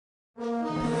Former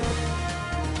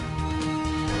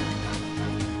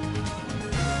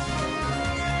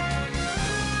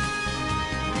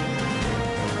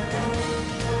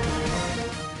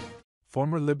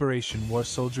Liberation War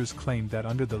soldiers claimed that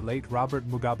under the late Robert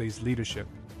Mugabe's leadership,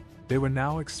 they were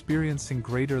now experiencing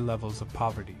greater levels of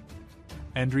poverty.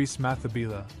 Andries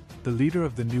Mathabila, the leader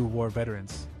of the new war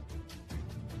veterans,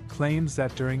 claims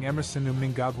that during Emmerson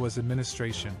Mnangagwa's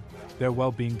administration, their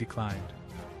well-being declined.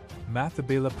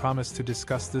 Mathabila promised to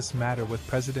discuss this matter with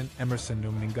President Emmerson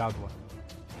Mnangagwa.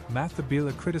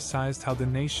 Mathabila criticized how the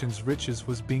nation's riches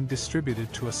was being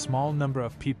distributed to a small number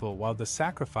of people while the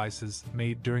sacrifices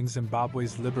made during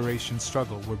Zimbabwe's liberation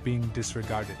struggle were being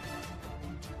disregarded.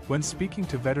 When speaking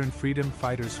to veteran freedom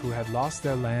fighters who had lost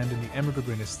their land in the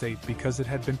Mnangagwa estate because it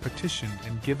had been partitioned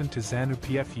and given to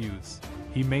ZANU-PF youths,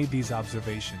 he made these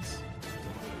observations.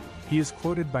 He is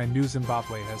quoted by New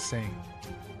Zimbabwe as saying,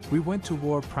 "We went to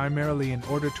war primarily in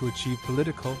order to achieve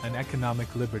political and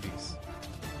economic liberties.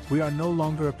 We are no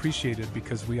longer appreciated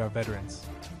because we are veterans.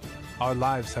 Our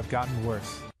lives have gotten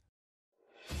worse.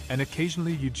 And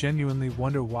occasionally you genuinely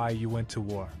wonder why you went to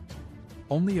war.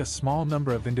 Only a small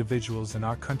number of individuals in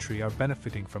our country are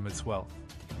benefiting from its wealth.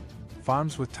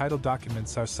 Farms with title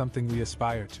documents are something we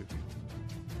aspire to.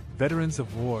 Veterans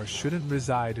of war shouldn't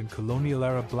reside in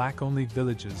colonial-era black-only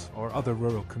villages or other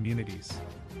rural communities.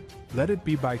 Let it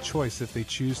be by choice if they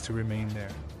choose to remain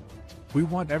there. We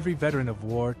want every veteran of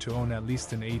war to own at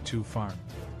least an A2 farm.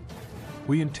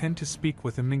 We intend to speak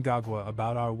with Mnangagwa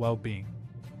about our well-being."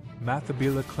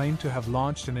 Mathabila claimed to have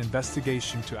launched an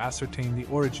investigation to ascertain the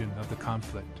origin of the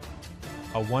conflict.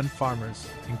 Farmers,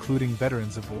 including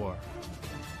veterans of war,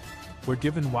 were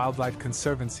given wildlife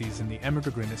conservancies in the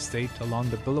Mnangagwa estate along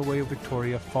the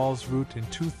Bulawayo-Victoria Falls route in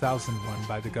 2001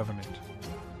 by the government.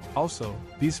 Also,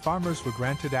 these farmers were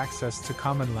granted access to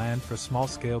common land for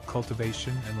small-scale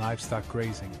cultivation and livestock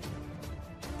grazing.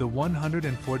 The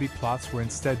 140 plots were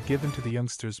instead given to the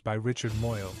youngsters by Richard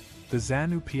Moyle, the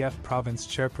ZANU-PF province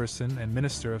chairperson and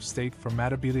Minister of State for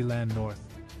Matabeleland North,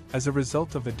 as a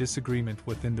result of a disagreement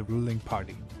within the ruling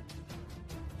party.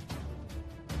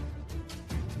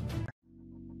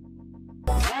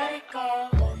 Let it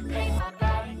go.